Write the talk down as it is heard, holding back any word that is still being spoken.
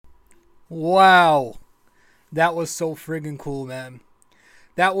Wow. That was so friggin' cool, man.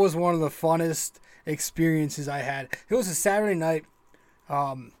 That was one of the funnest experiences I had. It was a Saturday night.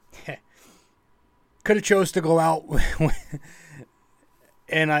 Could have chose to go out,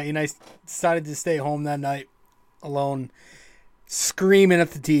 and I decided to stay home that night alone, screaming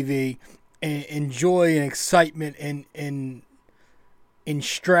at the TV, in joy and excitement and in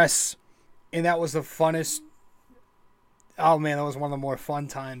stress, and that was the funnest. Oh man, that was one of the more fun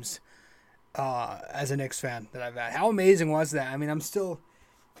times as a Knicks fan that I've had. How amazing was that? I mean, I'm still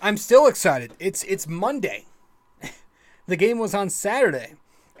excited. It's Monday. The game was on Saturday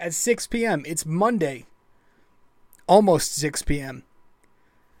at 6 p.m. It's Monday, almost 6 p.m.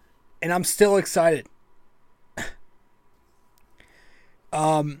 And I'm still excited.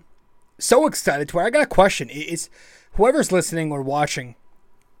 So excited to where I got a question. It's whoever's listening or watching,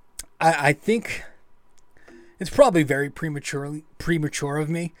 I think it's probably very premature of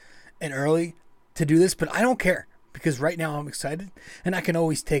me and early to do this, but I don't care because right now I'm excited and I can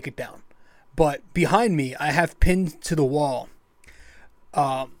always take it down. But behind me, I have pinned to the wall.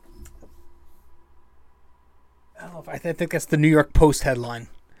 I don't know if I think that's the New York Post headline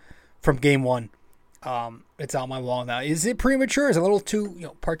from Game 1. It's on my wall now. Is it premature? Is it a little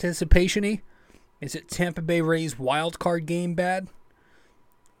too participation-y? Is it Tampa Bay Rays wild card game bad?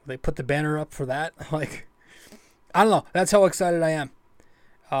 They put the banner up for that. I don't know. That's how excited I am.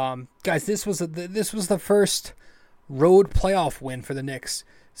 Guys, this was the first road playoff win for the Knicks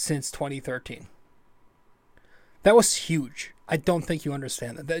since 2013. That was huge. I don't think you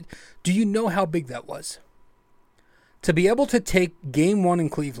understand that. Do you know how big that was? To be able to take Game 1 in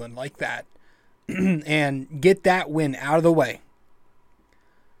Cleveland like that and get that win out of the way.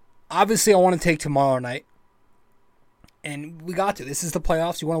 Obviously, I want to take tomorrow night. And we got to. This is the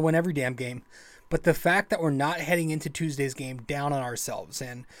playoffs. You want to win every damn game. But the fact that we're not heading into Tuesday's game down on ourselves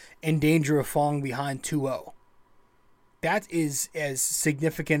and in danger of falling behind 2-0, that is as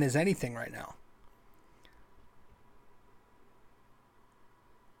significant as anything right now.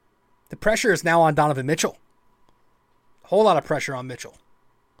 The pressure is now on Donovan Mitchell. A whole lot of pressure on Mitchell.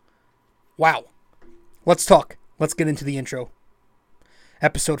 Wow. Let's talk. Let's get into the intro.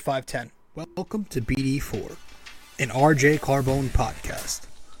 Episode 510. Welcome to BD4, an RJ Carbone podcast.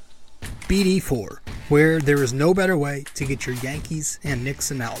 BD4, where there is no better way to get your Yankees and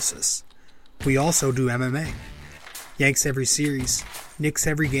Knicks analysis. We also do MMA. Yanks every series, Knicks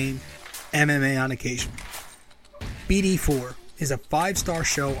every game, MMA on occasion. BD4 is a 5-star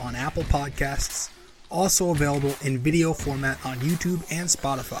show on Apple Podcasts, also available in video format on YouTube and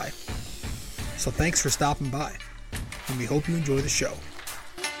Spotify. So thanks for stopping by, and we hope you enjoy the show.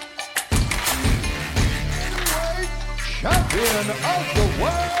 Champion of the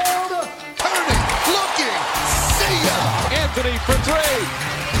world, turning, looking, see ya! Anthony for three,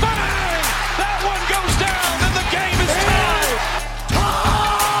 bang! That one goes down, and the game is tied!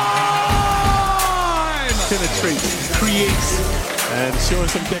 Time! Penetrates, creates, and showing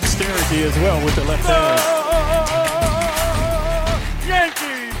some dexterity as well with the left hand.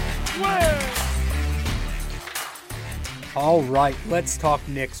 Yankees win! All right, let's talk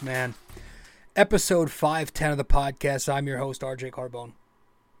Knicks, man. Episode 510 of the podcast. I'm your host, RJ Carbone.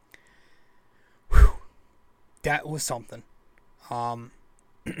 Whew. That was something. The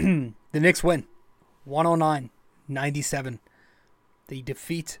Knicks win 109-97. They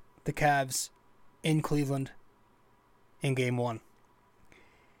defeat the Cavs in Cleveland in Game 1.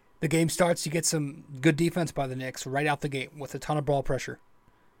 The game starts, you get some good defense by the Knicks right out the gate with a ton of ball pressure.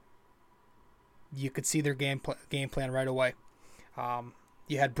 You could see their game plan right away.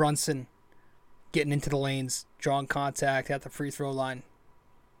 You had Brunson getting into the lanes, drawing contact at the free throw line.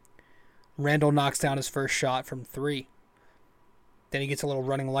 Randall knocks down his first shot from 3. Then he gets a little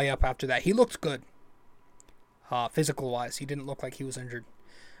running layup after that. He looked good, physical-wise. He didn't look like he was injured.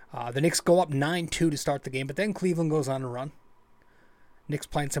 The Knicks go up 9-2 to start the game, but then Cleveland goes on a run. Knicks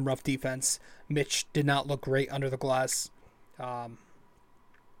playing some rough defense. Mitch did not look great under the glass.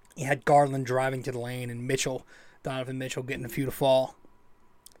 You had Garland driving to the lane and Donovan Mitchell getting a few to fall.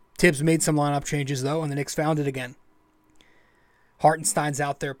 Tibbs made some lineup changes, though, and the Knicks found it again. Hartenstein's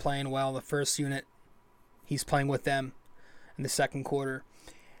out there playing well in the first unit. He's playing with them in the second quarter.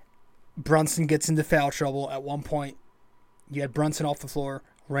 Brunson gets into foul trouble at one point. You had Brunson off the floor,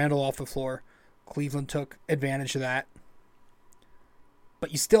 Randall off the floor. Cleveland took advantage of that.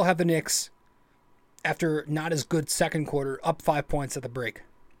 But you still have the Knicks, after not as good second quarter, up 5 points at the break.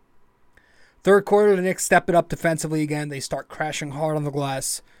 Third quarter, the Knicks step it up defensively again. They start crashing hard on the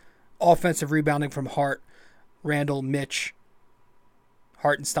glass. Offensive rebounding from Hart, Randall, Mitch,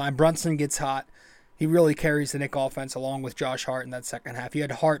 Hartenstein. Brunson gets hot. He really carries the Knicks offense along with Josh Hart in that second half. You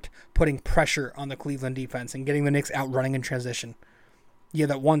had Hart putting pressure on the Cleveland defense and getting the Knicks out running in transition. You had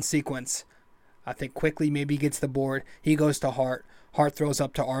that one sequence. I think quickly maybe gets the board. He goes to Hart. Hart throws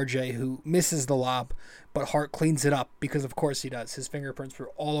up to RJ, who misses the lob, but Hart cleans it up because, of course, he does. His fingerprints were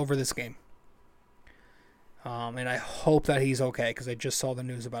all over this game. And I hope that he's okay because I just saw the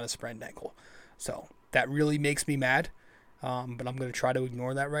news about a sprained ankle. So that really makes me mad. But I'm going to try to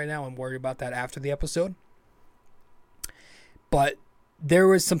ignore that right now and worry about that after the episode. But there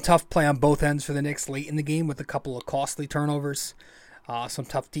was some tough play on both ends for the Knicks late in the game with a couple of costly turnovers. Some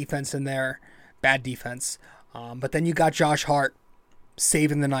tough defense in there. Bad defense. But then you got Josh Hart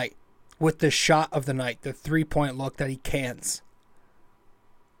saving the night with the shot of the night, the three-point look that he cans.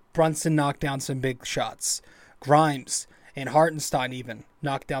 Brunson knocked down some big shots. Grimes and Hartenstein even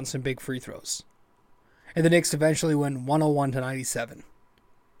knocked down some big free throws. And the Knicks eventually win 101-97.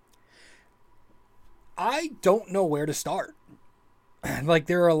 I don't know where to start. Like,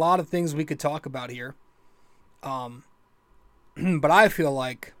 there are a lot of things we could talk about here. But I feel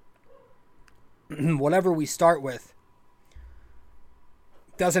like whatever we start with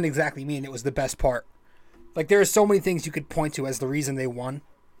doesn't exactly mean it was the best part. Like, there are so many things you could point to as the reason they won.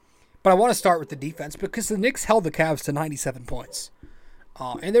 But I want to start with the defense because the Knicks held the Cavs to 97 points.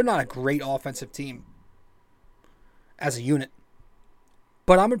 And they're not a great offensive team as a unit.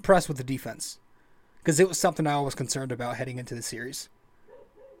 But I'm impressed with the defense because it was something I was concerned about heading into the series.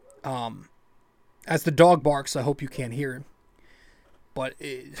 As the dog barks, I hope you can't hear him. But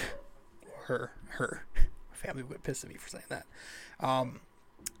her family would piss at me for saying that.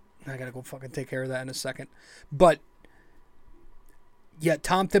 I gotta go fucking take care of that in a second. But yeah,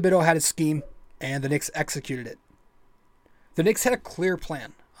 Tom Thibodeau had a scheme, and the Knicks executed it. The Knicks had a clear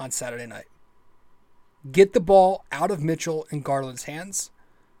plan on Saturday night. Get the ball out of Mitchell and Garland's hands.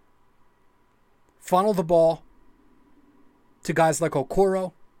 Funnel the ball to guys like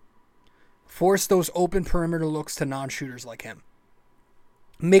Okoro. Force those open perimeter looks to non-shooters like him.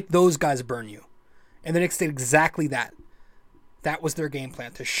 Make those guys burn you. And the Knicks did exactly that. That was their game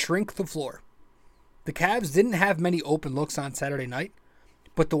plan, to shrink the floor. The Cavs didn't have many open looks on Saturday night,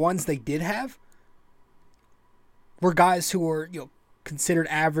 but the ones they did have were guys who were, considered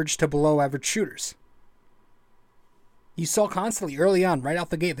average to below average shooters. You saw constantly early on, right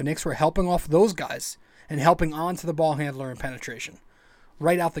out the gate, the Knicks were helping off those guys and helping on to the ball handler and penetration.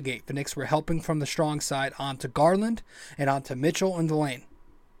 Right out the gate, the Knicks were helping from the strong side onto Garland and onto Mitchell in the lane.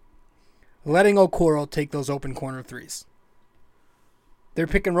 Letting Okoro take those open corner threes. Their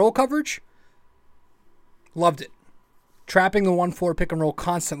pick and roll coverage, loved it. Trapping the 1-4 pick and roll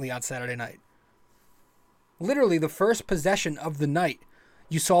constantly on Saturday night. Literally the first possession of the night,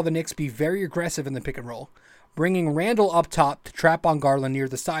 you saw the Knicks be very aggressive in the pick and roll, bringing Randall up top to trap on Garland near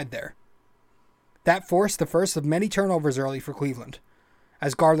the side there. That forced the first of many turnovers early for Cleveland,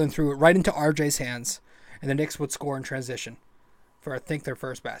 as Garland threw it right into RJ's hands, and the Knicks would score in transition for, I think, their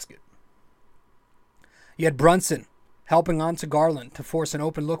first basket. You had Brunson helping on to Garland to force an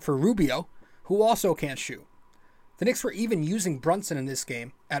open look for Rubio, who also can't shoot. The Knicks were even using Brunson in this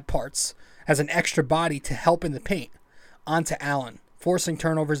game, at parts, as an extra body to help in the paint, onto Allen, forcing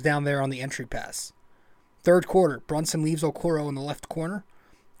turnovers down there on the entry pass. Third quarter, Brunson leaves Okoro in the left corner,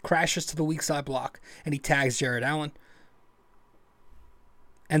 crashes to the weak side block, and he tags Jared Allen.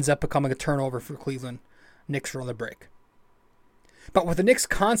 Ends up becoming a turnover for Cleveland. Knicks are on the break. But with the Knicks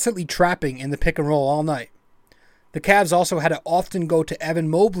constantly trapping in the pick and roll all night, the Cavs also had to often go to Evan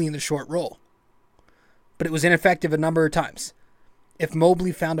Mobley in the short roll. But it was ineffective a number of times. If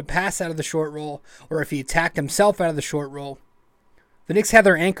Mobley found a pass out of the short roll, or if he attacked himself out of the short roll, the Knicks had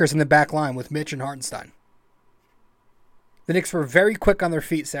their anchors in the back line with Mitch and Hartenstein. The Knicks were very quick on their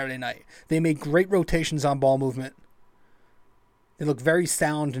feet Saturday night. They made great rotations on ball movement. They looked very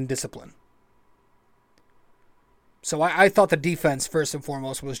sound and disciplined. So I thought the defense, first and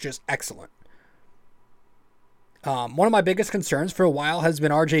foremost, was just excellent. One of my biggest concerns for a while has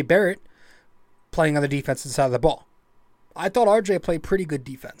been RJ Barrett playing on the defensive side of the ball. I thought RJ played pretty good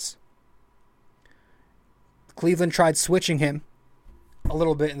defense. Cleveland tried switching him a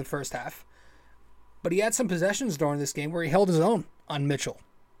little bit in the first half. But he had some possessions during this game where he held his own on Mitchell,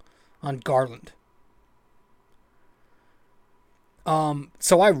 on Garland.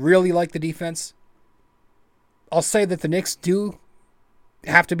 So I really like the defense. I'll say that the Knicks do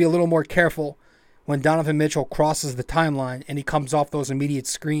have to be a little more careful when Donovan Mitchell crosses the timeline and he comes off those immediate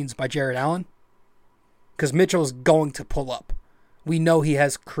screens by Jared Allen. Because Mitchell is going to pull up. We know he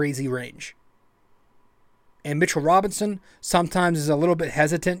has crazy range. And Mitchell Robinson sometimes is a little bit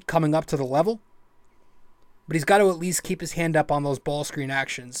hesitant coming up to the level. But he's got to at least keep his hand up on those ball screen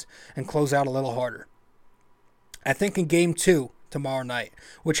actions and close out a little harder. I think in game 2 tomorrow night,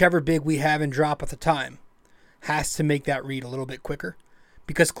 whichever big we have in drop at the time has to make that read a little bit quicker,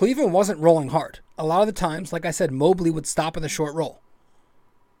 because Cleveland wasn't rolling hard. A lot of the times, like I said, Mobley would stop in the short roll.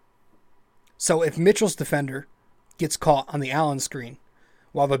 So if Mitchell's defender gets caught on the Allen screen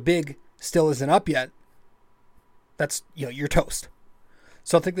while the big still isn't up yet, that's, you're toast.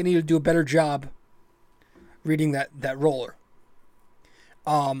 So I think they need to do a better job reading that roller.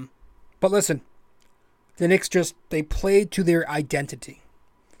 But listen, the Knicks they played to their identity.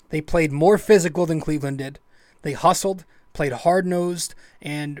 They played more physical than Cleveland did. They hustled, played hard-nosed,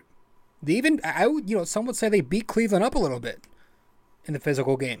 and they even, some would say they beat Cleveland up a little bit in the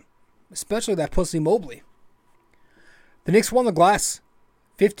physical game, especially that pussy Mobley. The Knicks won the glass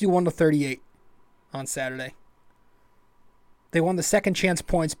 51-38 on Saturday. They won the second chance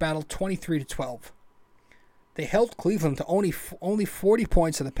points battle 23-12. They held Cleveland to only 40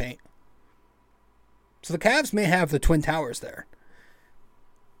 points in the paint. So the Cavs may have the Twin Towers there.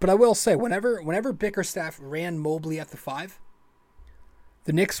 But I will say, whenever Bickerstaff ran Mobley at the 5,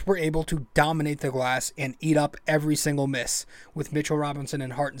 the Knicks were able to dominate the glass and eat up every single miss with Mitchell Robinson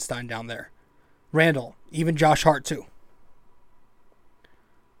and Hartenstein down there. Randall, even Josh Hart too.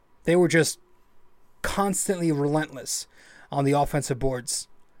 They were just constantly relentless on the offensive boards.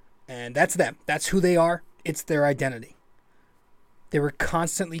 And that's them. That's who they are. It's their identity. They were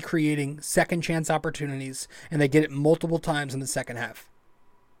constantly creating second chance opportunities, and they did it multiple times in the second half.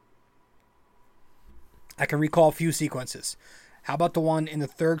 I can recall a few sequences. How about the one in the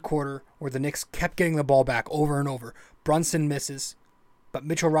third quarter where the Knicks kept getting the ball back over and over? Brunson misses, but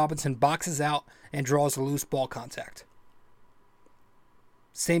Mitchell Robinson boxes out and draws a loose ball contact.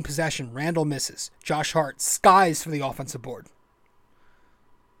 Same possession, Randall misses. Josh Hart skies for the offensive board.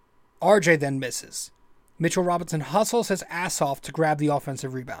 RJ then misses. Mitchell Robinson hustles his ass off to grab the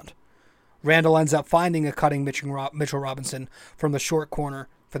offensive rebound. Randall ends up finding a cutting Mitchell Robinson from the short corner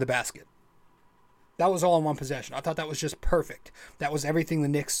for the basket. That was all in one possession. I thought that was just perfect. That was everything the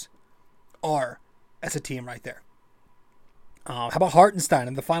Knicks are as a team right there. How about Hartenstein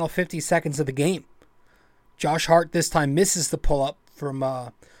in the final 50 seconds of the game? Josh Hart this time misses the pull-up from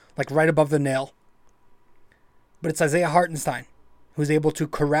right above the nail. But it's Isaiah Hartenstein who's able to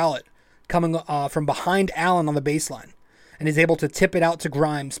corral it, coming from behind Allen on the baseline, and is able to tip it out to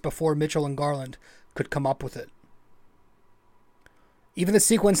Grimes before Mitchell and Garland could come up with it. Even the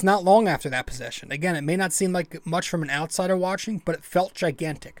sequence not long after that possession. Again, it may not seem like much from an outsider watching, but it felt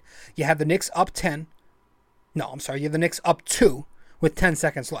gigantic. You have the Knicks up 10. No, I'm sorry. You have the Knicks up 2 with 10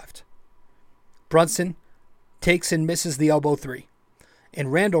 seconds left. Brunson takes and misses the elbow 3.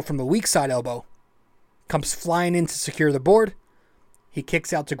 And Randall from the weak side elbow comes flying in to secure the board. He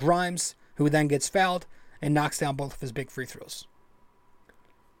kicks out to Grimes, who then gets fouled and knocks down both of his big free throws.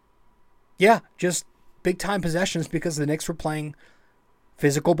 Yeah, just big-time possessions because the Knicks were playing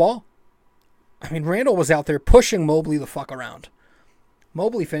physical ball. I mean, Randall was out there pushing Mobley the fuck around.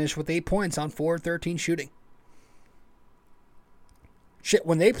 Mobley finished with 8 points on 4-13 shooting. Shit,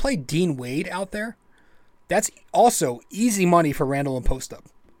 when they play Dean Wade out there, that's also easy money for Randall and post-up.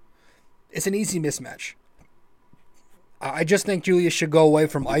 It's an easy mismatch. I just think Julius should go away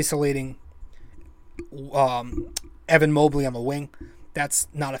from isolating Evan Mobley on the wing. That's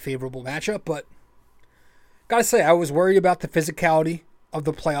not a favorable matchup, but gotta say, I was worried about the physicality of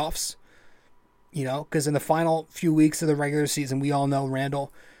the playoffs, because in the final few weeks of the regular season, we all know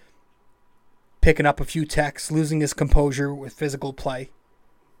Randall picking up a few techs, losing his composure with physical play,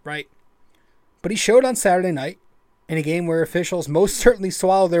 right? But he showed on Saturday night in a game where officials most certainly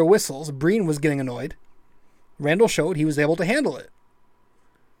swallowed their whistles. Breen was getting annoyed. Randall showed he was able to handle it.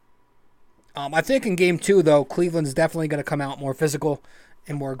 I think in game 2, though, Cleveland's definitely going to come out more physical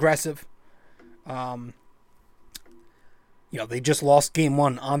and more aggressive. They just lost game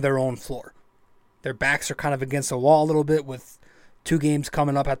 1 on their own floor. Their backs are kind of against the wall a little bit with 2 games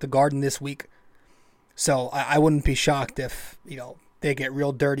coming up at the Garden this week. So I wouldn't be shocked if, they get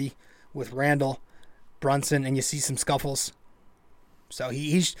real dirty with Randall, Brunson, and you see some scuffles. So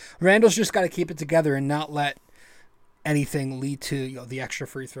Randall's just got to keep it together and not let anything lead to the extra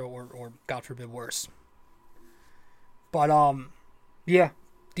free throw or God forbid worse. But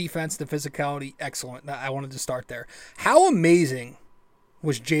defense, the physicality, excellent. I wanted to start there. How amazing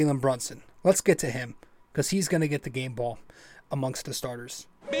was Jalen Brunson? Let's get to him because he's going to get the game ball amongst the starters.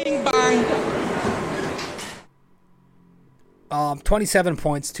 Bing bang. 27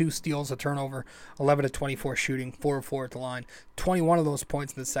 points, 2 steals, a turnover, 11 of 24 shooting, 4 of 4 at the line. 21 of those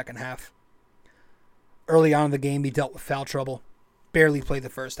points in the second half. Early on in the game, he dealt with foul trouble. Barely played the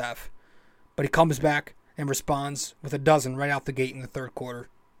first half. But he comes back and responds with a dozen right out the gate in the third quarter.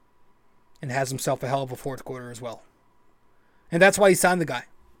 and has himself a hell of a fourth quarter as well. And that's why you signed the guy.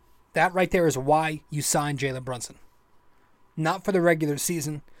 That right there is why you signed Jalen Brunson. Not for the regular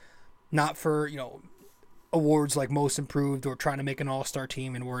season, not for, awards like most improved or trying to make an all-star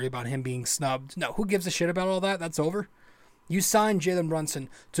team and worry about him being snubbed. No, who gives a shit about all that? That's over. You signed Jalen Brunson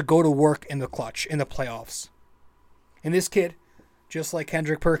to go to work in the clutch, in the playoffs. And this kid, just like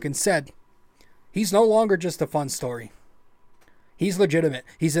Kendrick Perkins said, he's no longer just a fun story. He's legitimate.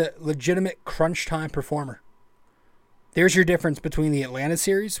 He's a legitimate crunch time performer. There's your difference between the Atlanta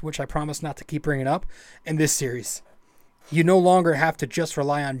series, which I promise not to keep bringing up, and this series. You no longer have to just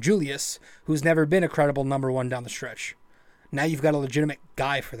rely on Julius, who's never been a credible number one down the stretch. Now you've got a legitimate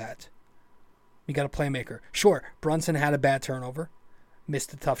guy for that. You got a playmaker. Sure, Brunson had a bad turnover,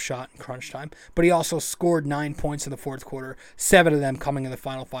 missed a tough shot in crunch time, but he also scored 9 points in the fourth quarter, 7 of them coming in the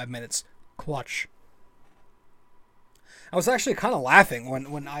final 5 minutes. Clutch. I was actually kind of laughing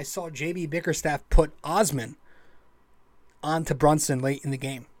when I saw JB Bickerstaff put Osman onto Brunson late in the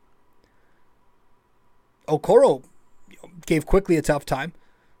game. Okoro gave Quickly a tough time,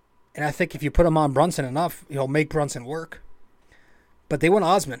 and I think if you put him on Brunson enough, he'll make Brunson work. But they went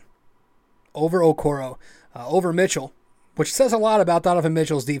Osman over Okoro, over Mitchell, which says a lot about Donovan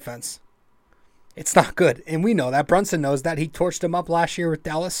Mitchell's defense. It's not good, and we know that. Brunson knows that. He torched him up last year with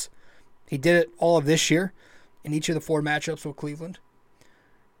Dallas. He did it all of this year in each of the 4 matchups with Cleveland,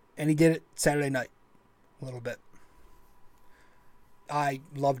 and he did it Saturday night a little bit. I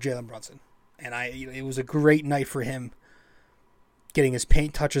love Jalen Brunson, and it was a great night for him, getting his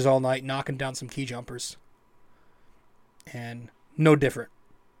paint touches all night, knocking down some key jumpers, and no different.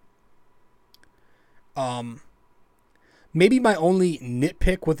 Maybe my only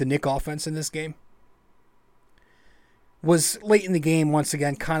nitpick with the Knicks offense in this game was late in the game, once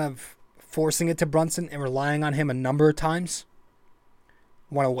again, kind of forcing it to Brunson and relying on him a number of times.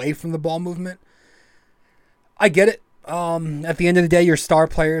 Went away from the ball movement. I get it. At the end of the day, your star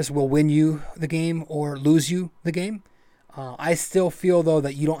players will win you the game or lose you the game. I still feel, though,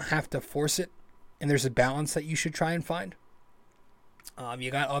 that you don't have to force it, and there's a balance that you should try and find.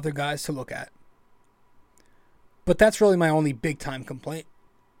 You got other guys to look at. But that's really my only big-time complaint.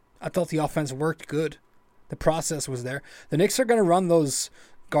 I thought the offense worked good. The process was there. The Knicks are going to run those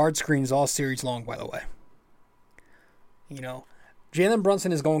guard screens all series long, by the way. Jalen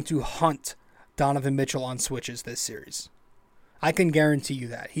Brunson is going to hunt Donovan Mitchell on switches this series. I can guarantee you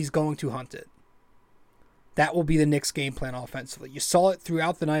that. He's going to hunt it. That will be the Knicks' game plan offensively. You saw it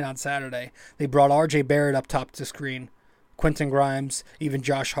throughout the night on Saturday. They brought R.J. Barrett up top to screen. Quentin Grimes, even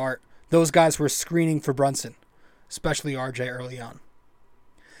Josh Hart. Those guys were screening for Brunson, especially R.J. early on.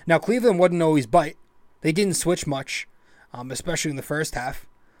 Now, Cleveland wouldn't always bite. They didn't switch much, especially in the first half.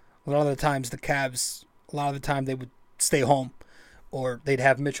 A lot of the times the Cavs, they would stay home, or they'd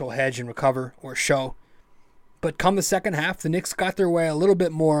have Mitchell hedge and recover or show. But come the second half, the Knicks got their way a little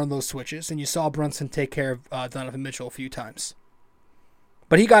bit more on those switches, and you saw Brunson take care of Donovan Mitchell a few times.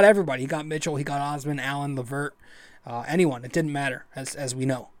 But he got everybody. He got Mitchell, he got Osman, Allen, LeVert, anyone. It didn't matter, as we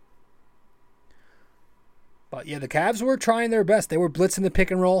know. But yeah, the Cavs were trying their best. They were blitzing the pick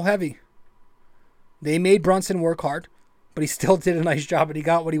and roll heavy. They made Brunson work hard, but he still did a nice job, and he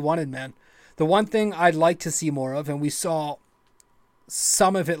got what he wanted, man. The one thing I'd like to see more of, and we saw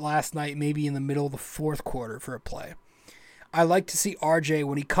some of it last night, maybe in the middle of the fourth quarter for a play. I like to see RJ,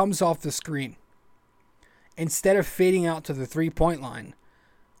 when he comes off the screen, instead of fading out to the 3-point line,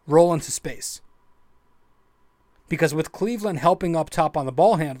 roll into space. Because with Cleveland helping up top on the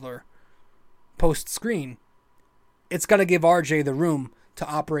ball handler, post-screen, it's going to give RJ the room to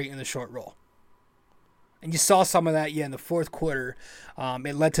operate in the short roll. And you saw some of that, in the fourth quarter.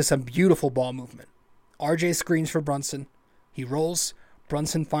 It led to some beautiful ball movement. RJ screens for Brunson. He rolls.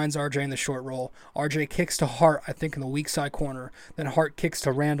 Brunson finds RJ in the short roll. RJ kicks to Hart, I think, in the weak side corner. Then Hart kicks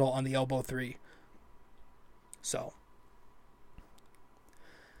to Randall on the elbow 3. So,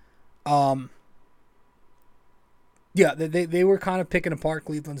 they were kind of picking apart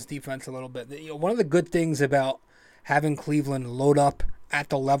Cleveland's defense a little bit. One of the good things about having Cleveland load up at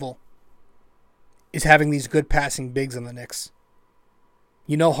the level is having these good passing bigs on the Knicks.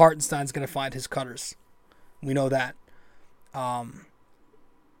 Hartenstein's going to find his cutters. We know that. And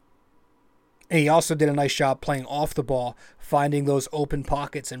he also did a nice job playing off the ball, finding those open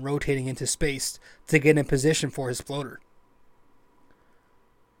pockets and rotating into space to get in position for his floater.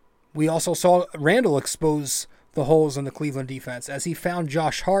 We also saw Randall expose the holes in the Cleveland defense as he found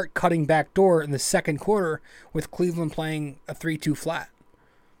Josh Hart cutting back door in the second quarter with Cleveland playing a 3-2 flat.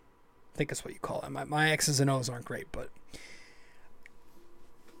 I think that's what you call it. My X's and O's aren't great, but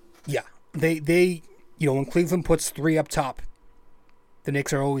yeah, they when Cleveland puts 3 up top, the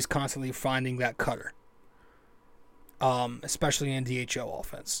Knicks are always constantly finding that cutter, especially in DHO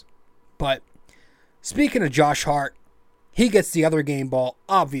offense. But speaking of Josh Hart, he gets the other game ball,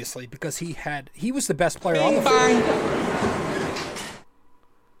 obviously, because he was the best player on the floor.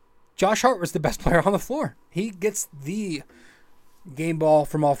 Josh Hart was the best player on the floor. He gets the game ball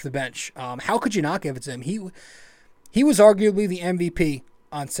from off the bench. How could you not give it to him? He was arguably the MVP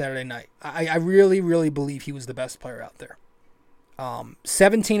on Saturday night. I really, really believe he was the best player out there.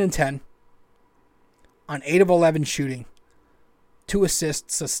 17 and 10 on 8 of 11 shooting, 2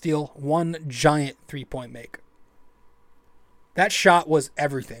 assists, a steal, 1 giant 3-point make. That shot was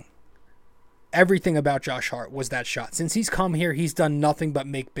everything. Everything about Josh Hart was that shot. Since he's come here, he's done nothing but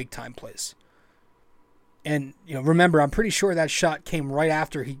make big-time plays. And, remember, I'm pretty sure that shot came right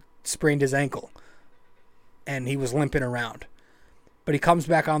after he sprained his ankle and he was limping around. But he comes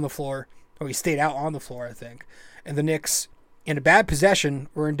back on the floor, or he stayed out on the floor, I think. And the Knicks, in a bad possession,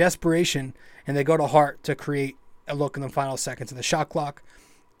 were in desperation, and they go to Hart to create a look in the final seconds of the shot clock,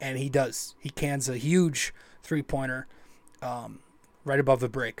 and he does. He cans a huge three-pointer right above the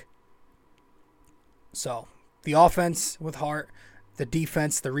break. So, the offense with Hart, the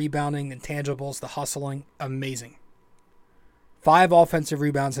defense, the rebounding, the intangibles, the hustling, amazing. 5 offensive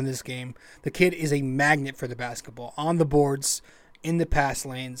rebounds in this game. The kid is a magnet for the basketball. On the boards, in the pass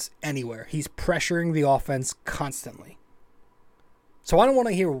lanes, anywhere. He's pressuring the offense constantly. So I don't want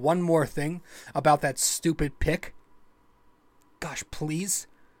to hear one more thing about that stupid pick. Gosh, please.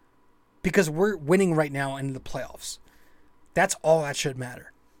 Because we're winning right now in the playoffs. That's all that should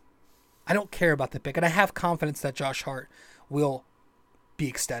matter. I don't care about the pick. And I have confidence that Josh Hart will be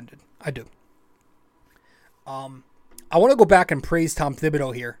extended. I do. I want to go back and praise Tom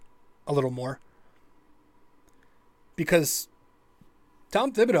Thibodeau here a little more. Because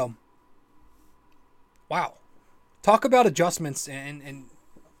Tom Thibodeau, wow. Talk about adjustments and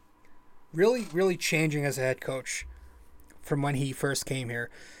really, really changing as a head coach from when he first came here.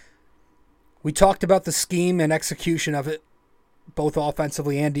 We talked about the scheme and execution of it, both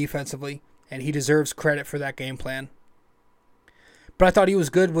offensively and defensively, and he deserves credit for that game plan. But I thought he was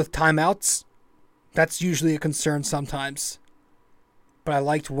good with timeouts. That's usually a concern sometimes. But I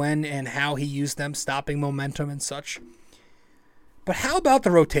liked when and how he used them, stopping momentum and such. But how about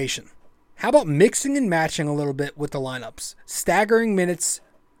the rotation? How about mixing and matching a little bit with the lineups? Staggering minutes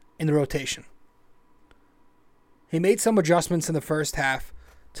in the rotation. He made some adjustments in the first half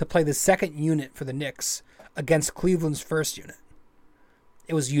to play the second unit for the Knicks against Cleveland's first unit.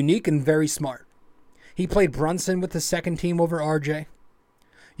 It was unique and very smart. He played Brunson with the second team over RJ.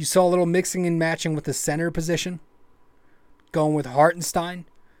 You saw a little mixing and matching with the center position, going with Hartenstein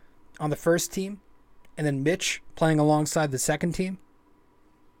on the first team, and then Mitch playing alongside the second team.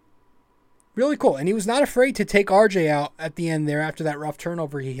 Really cool. And he was not afraid to take RJ out at the end there after that rough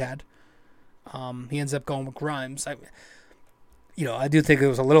turnover he had. He ends up going with Grimes. I do think it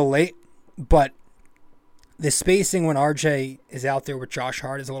was a little late, but the spacing when RJ is out there with Josh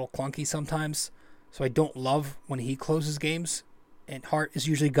Hart is a little clunky sometimes. So I don't love when he closes games. And Hart is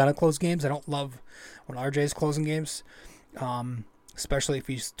usually going to close games. I don't love when RJ is closing games, especially if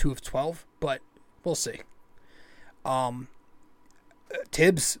he's 2 of 12. But we'll see.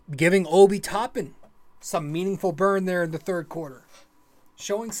 Tibbs giving Obi Toppin some meaningful burn there in the third quarter.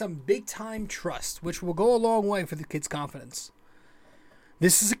 Showing some big-time trust, which will go a long way for the kid's confidence.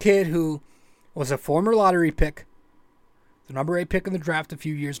 This is a kid who was a former lottery pick, the number 8 pick in the draft a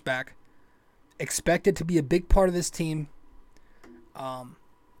few years back, expected to be a big part of this team.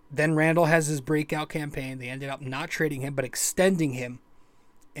 Then Randall has his breakout campaign. They ended up not trading him, but extending him.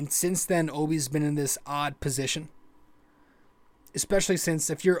 And since then, Obi's been in this odd position. Especially since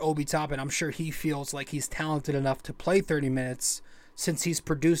if you're Obi Toppin, I'm sure he feels like he's talented enough to play 30 minutes since he's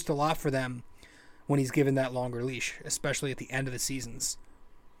produced a lot for them when he's given that longer leash, especially at the end of the seasons.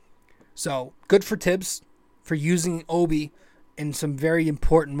 So, good for Tibbs for using Obi in some very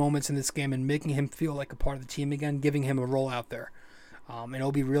important moments in this game and making him feel like a part of the team again, giving him a role out there. And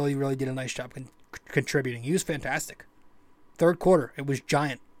Obi really, really did a nice job contributing. He was fantastic. Third quarter, it was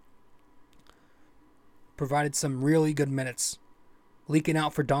giant. Provided some really good minutes. Leaking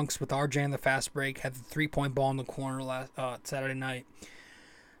out for dunks with RJ in the fast break. Had the 3-point ball in the corner last Saturday night.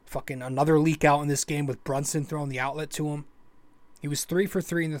 Fucking another leak out in this game with Brunson throwing the outlet to him. He was 3 for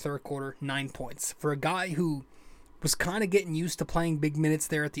 3 in the third quarter, 9 points. For a guy who was kind of getting used to playing big minutes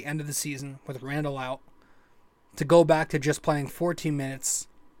there at the end of the season with Randall out, to go back to just playing 14 minutes,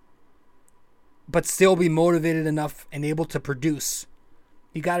 but still be motivated enough and able to produce,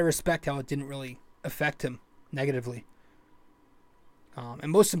 you got to respect how it didn't really affect him negatively.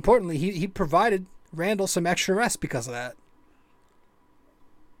 And most importantly, he provided Randall some extra rest because of that.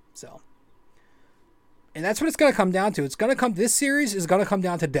 So, and that's what it's going to come down to. This series is going to come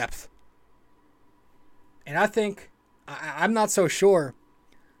down to depth. And I think, I'm not so sure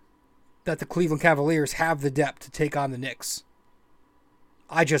that the Cleveland Cavaliers have the depth to take on the Knicks.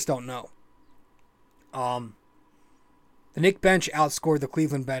 I just don't know. The Knicks bench outscored the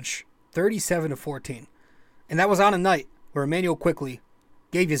Cleveland bench 37-14. And that was on a night where Emmanuel Quickley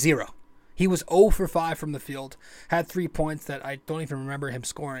gave you 0. He was 0 for 5 from the field, had 3 points that I don't even remember him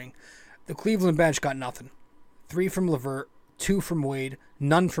scoring. The Cleveland bench got nothing. 3 from LeVert, 2 from Wade,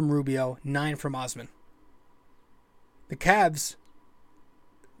 none from Rubio, 9 from Osman. The Cavs,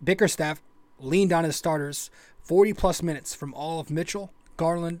 Bickerstaff leaned on his starters, 40-plus minutes from all of Mitchell,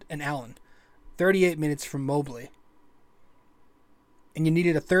 Garland, and Allen, 38 minutes from Mobley. And you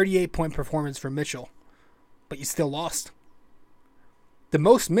needed a 38-point performance from Mitchell, but you still lost. The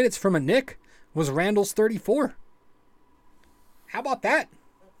most minutes from a Knick was Randall's 34. How about that?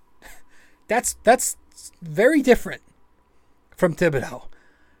 That's very different from Thibodeau.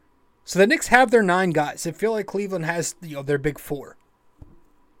 So the Knicks have their 9 guys. I feel like Cleveland has their big 4.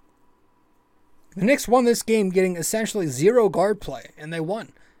 The Knicks won this game getting essentially 0 guard play, and they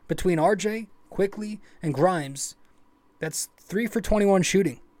won. Between RJ, Quickley, and Grimes, that's 3 for 21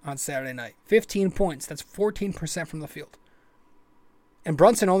 shooting on Saturday night. 15 points. That's 14% from the field. And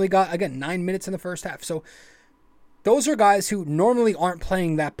Brunson only got, again, 9 minutes in the first half. So those are guys who normally aren't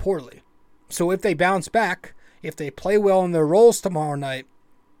playing that poorly. So if they bounce back, if they play well in their roles tomorrow night,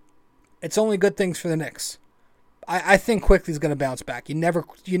 it's only good things for the Knicks. I think Quickley's going to bounce back. You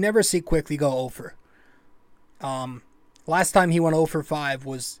never see Quickley go over. Last time he went 0 for 5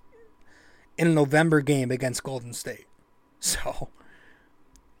 was in a November game against Golden State. So,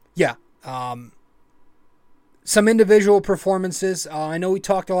 yeah. Some individual performances. I know we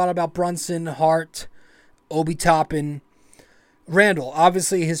talked a lot about Brunson, Hart, Obi Toppin, Randall.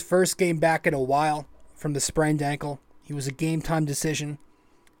 Obviously, his first game back in a while from the sprained ankle. He was a game-time decision.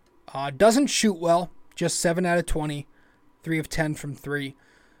 Doesn't shoot well. Just 7 out of 20. 3 of 10 from 3.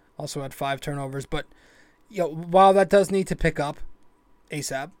 Also had 5 turnovers. But while that does need to pick up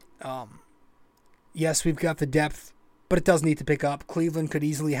ASAP, yes, we've got the depth, but it does need to pick up. Cleveland could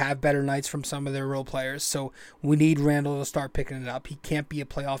easily have better nights from some of their role players, so we need Randall to start picking it up. He can't be a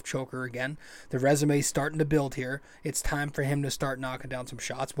playoff choker again. The resume's starting to build here. It's time for him to start knocking down some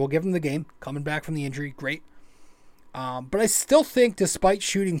shots. We'll give him the game. Coming back from the injury, great. But I still think, despite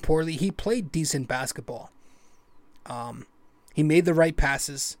shooting poorly, he played decent basketball. He made the right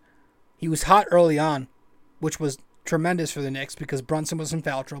passes. He was hot early on, which was tremendous for the Knicks because Brunson was in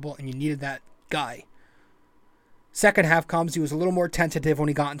foul trouble and you needed that guy. Second half comes, he was a little more tentative when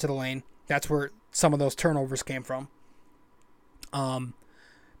he got into the lane. That's where some of those turnovers came from.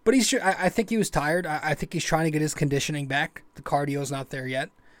 But I think he was tired. I think he's trying to get his conditioning back. The cardio's not there yet.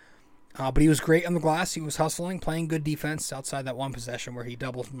 But he was great on the glass. He was hustling, playing good defense outside that one possession where he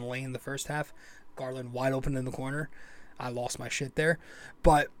doubled in the lane in the first half. Garland wide open in the corner. I lost my shit there.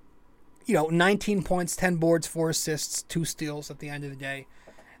 But, 19 points, 10 boards, 4 assists, 2 steals at the end of the day.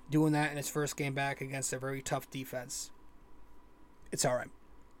 Doing that in his first game back against a very tough defense. It's all right.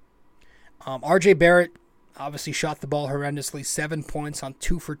 RJ Barrett obviously shot the ball horrendously. 7 points on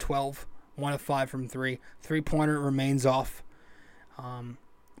 2 for 12. 1 of 5 from 3. 3-pointer remains off.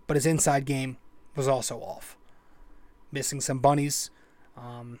 But his inside game was also off. Missing some bunnies.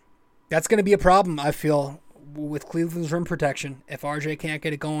 That's going to be a problem, I feel, with Cleveland's rim protection. If RJ can't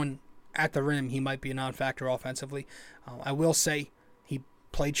get it going at the rim, he might be a non-factor offensively. I will say he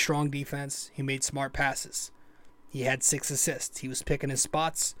played strong defense. He made smart passes. He had 6 assists. He was picking his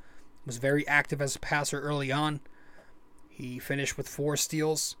spots. Was very active as a passer early on. He finished with 4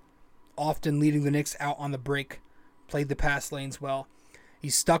 steals, often leading the Knicks out on the break. Played the pass lanes well. He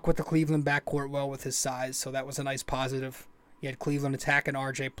stuck with the Cleveland backcourt well with his size, so that was a nice positive. You had Cleveland attacking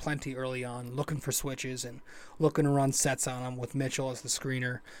RJ plenty early on, looking for switches and looking to run sets on him with Mitchell as the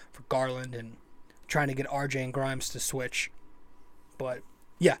screener for Garland and trying to get RJ and Grimes to switch. But,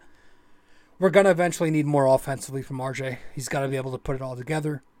 yeah, we're going to eventually need more offensively from RJ. He's got to be able to put it all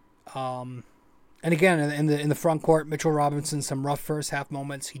together. And again, in the front court, Mitchell Robinson, some rough first half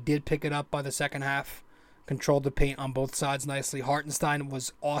moments. He did pick it up by the second half. Controlled the paint on both sides nicely. Hartenstein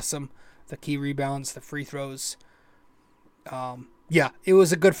was awesome. The key rebounds, the free throws. Yeah, it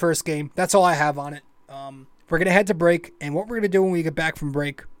was a good first game. That's all I have on it. We're going to head to break, and what we're going to do when we get back from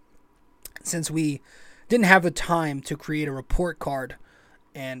break, since we didn't have the time to create a report card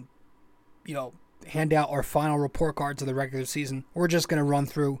and, hand out our final report cards of the regular season, we're just going to run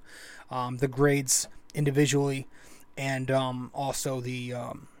through the grades individually and also the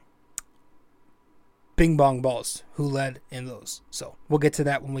Bing Bong Balls who led in those. So we'll get to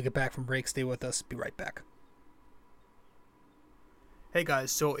that when we get back from break. Stay with us. Be right back. Hey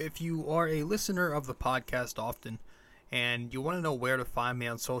guys, so if you are a listener of the podcast often and you want to know where to find me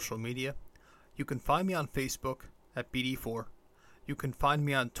on social media, you can find me on Facebook at BD4. You can find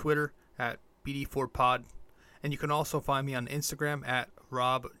me on Twitter at BD4Pod. And you can also find me on Instagram at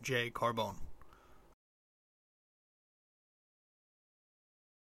Rob J. Carbone.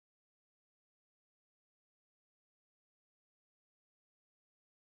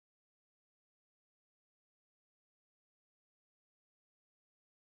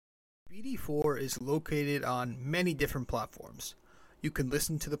 BD4 is located on many different platforms. You can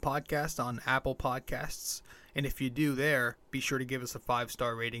listen to the podcast on Apple Podcasts, and if you do there, be sure to give us a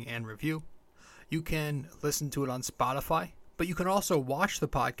 5-star rating and review. You can listen to it on Spotify, but you can also watch the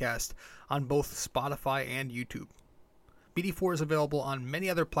podcast on both Spotify and YouTube. BD4 is available on many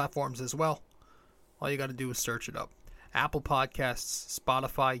other platforms as well. All you got to do is search it up. Apple Podcasts,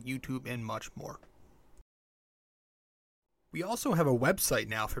 Spotify, YouTube, and much more. We also have a website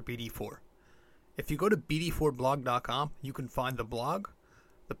now for BD4. If you go to bd4blog.com, you can find the blog,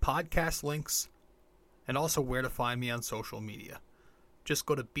 the podcast links, and also where to find me on social media. Just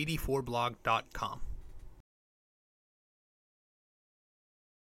go to bd4blog.com.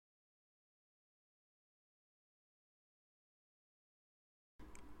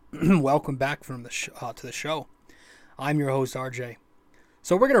 Welcome back from to the show. I'm your host, RJ.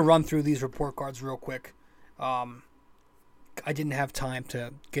 So we're going to run through these report cards real quick. I didn't have time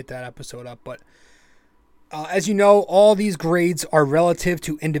to get that episode up, but as you know, all these grades are relative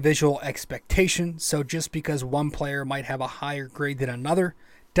to individual expectations. So just because one player might have a higher grade than another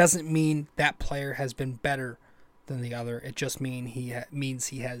doesn't mean that player has been better than the other. It just means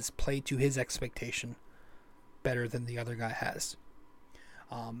he has played to his expectation better than the other guy has.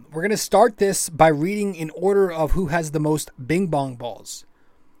 We're going to start this by reading in order of who has the most Bing Bong Balls.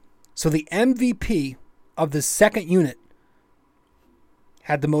 So the MVP of the second unit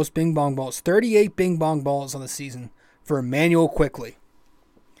had the most Bing Bong Balls. 38 Bing Bong Balls on the season for Emmanuel Quickley.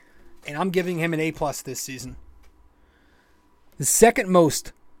 And I'm giving him an A+ this season. The second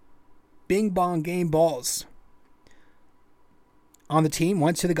most Bing Bong game balls on the team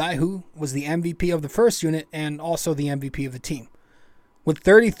went to the guy who was the MVP of the first unit and also the MVP of the team. With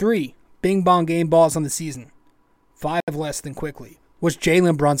 33 Bing Bong game balls on the season, 5 less than Quickley, was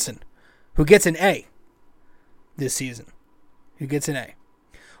Jalen Brunson, who gets an A this season. Who gets an A.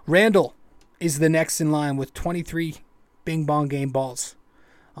 Randall is the next in line with 23 Bing Bong game balls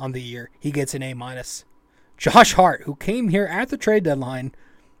on the year. He gets an A-. Josh Hart, who came here at the trade deadline,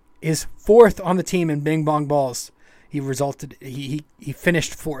 is 4th on the team in Bing Bong balls. He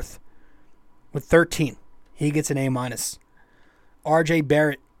finished 4th with 13. He gets an A-. RJ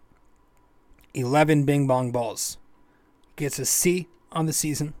Barrett, 11 Bing Bong balls. Gets a C on the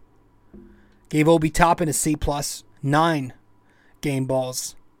season. Gave Obi Toppin a C+, 9 game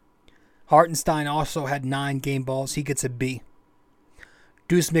balls. Hartenstein also had 9 game balls. He gets a B.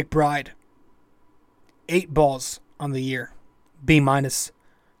 Deuce McBride, 8 balls on the year. B-.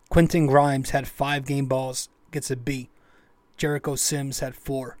 Quentin Grimes had 5 game balls. Gets a B. Jericho Sims had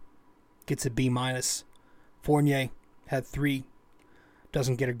 4. Gets a B-. Fournier had 3.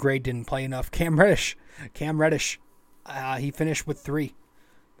 Doesn't get a grade. Didn't play enough. Cam Reddish. He finished with 3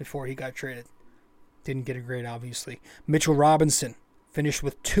 before he got traded. Didn't get a grade, obviously. Mitchell Robinson finished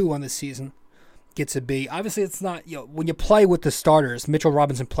with 2 on the season. Gets a B. Obviously, it's not, when you play with the starters, Mitchell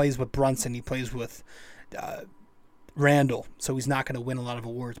Robinson plays with Brunson. He plays with Randall. So he's not going to win a lot of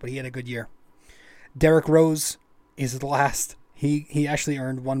awards, but he had a good year. Derrick Rose is the last. He actually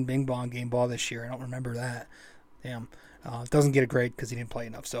earned 1 Bing Bong game ball this year. I don't remember that. Damn. Doesn't get a grade because he didn't play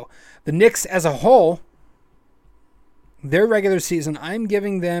enough. So the Knicks as a whole, their regular season, I'm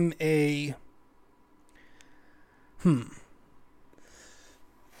giving them a...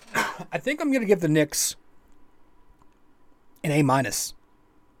 I think I'm going to give the Knicks an A-.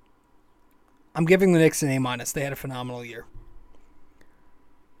 I'm giving the Knicks an A-. They had a phenomenal year.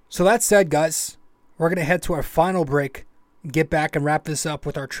 So that said, guys, we're going to head to our final break, get back and wrap this up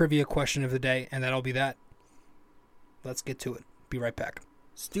with our trivia question of the day, and that'll be that. Let's get to it. Be right back.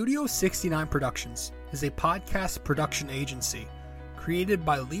 Studio 69 Productions is a podcast production agency created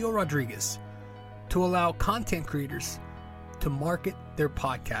by Leo Rodriguez to allow content creators to market their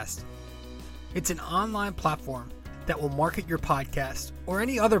podcast. It's an online platform that will market your podcast or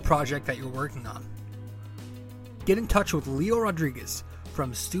any other project that you're working on. Get in touch with Leo Rodriguez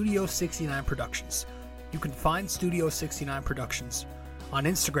from Studio 69 Productions. You can find Studio 69 Productions on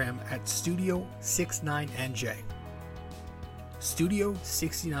Instagram at Studio69NJ. Studio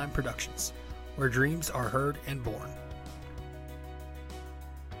 69 Productions. where dreams are heard and born.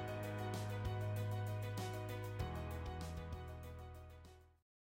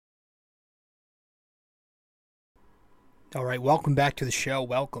 All right, welcome back to the show.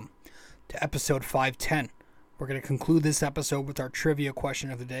 Welcome to episode 510. We're going to conclude this episode with our trivia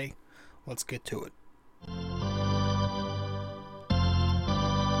question of the day. Let's get to it.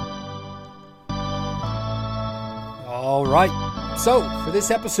 All right, so for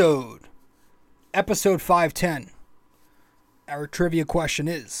this episode 510, our trivia question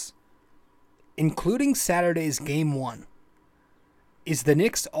is, including Saturday's Game 1, is the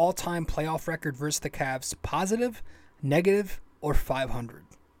Knicks' all-time playoff record versus the Cavs positive, negative, or 500?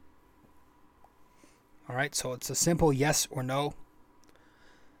 All right, so it's a simple yes or no.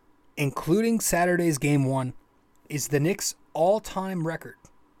 Including Saturday's Game 1, is the Knicks' all-time record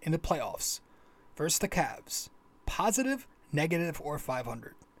in the playoffs versus the Cavs positive, negative, or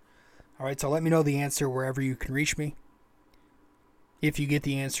 500? All right, so let me know the answer wherever you can reach me. If you get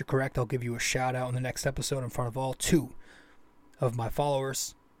the answer correct, I'll give you a shout out in the next episode in front of all 2 of my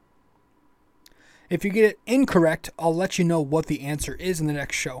followers. If you get it incorrect, I'll let you know what the answer is in the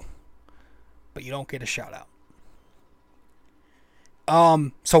next show, but you don't get a shout out.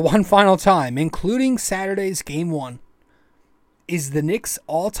 So one final time, including Saturday's Game 1, is the Knicks'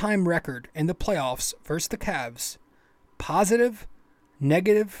 all-time record in the playoffs versus the Cavs positive,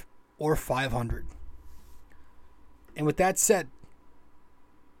 negative, or 500? And with that said,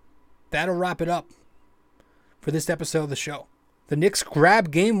 that'll wrap it up for this episode of the show. The Knicks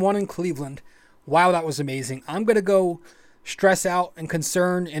grab Game 1 in Cleveland. Wow, that was amazing. I'm going to go stress out and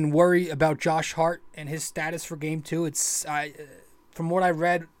concern and worry about Josh Hart and his status for Game 2. From what I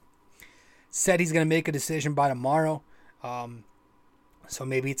read, said he's going to make a decision by tomorrow. So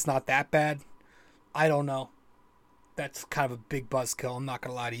maybe it's not that bad. I don't know. That's kind of a big buzzkill, I'm not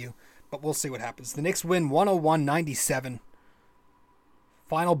going to lie to you. But we'll see what happens. The Knicks win 101-97.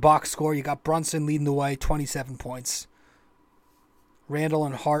 Final box score, you got Brunson leading the way, 27 points. Randall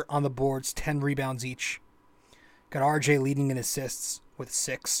and Hart on the boards, 10 rebounds each. Got RJ leading in assists with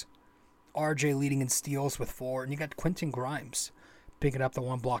 6. RJ leading in steals with 4. And you got Quentin Grimes picking up the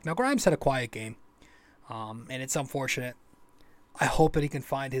 1 block. Now, Grimes had a quiet game, and it's unfortunate. I hope that he can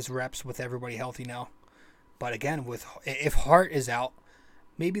find his reps with everybody healthy now. But again, if Hart is out,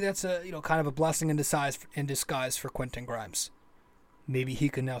 maybe that's a kind of a blessing in disguise for Quentin Grimes. Maybe he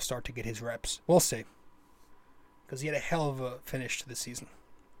can now start to get his reps. We'll see, because he had a hell of a finish to the season.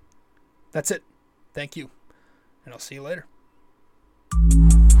 That's it. Thank you, and I'll see you later.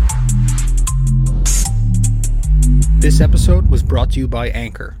 This episode was brought to you by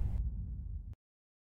Anchor.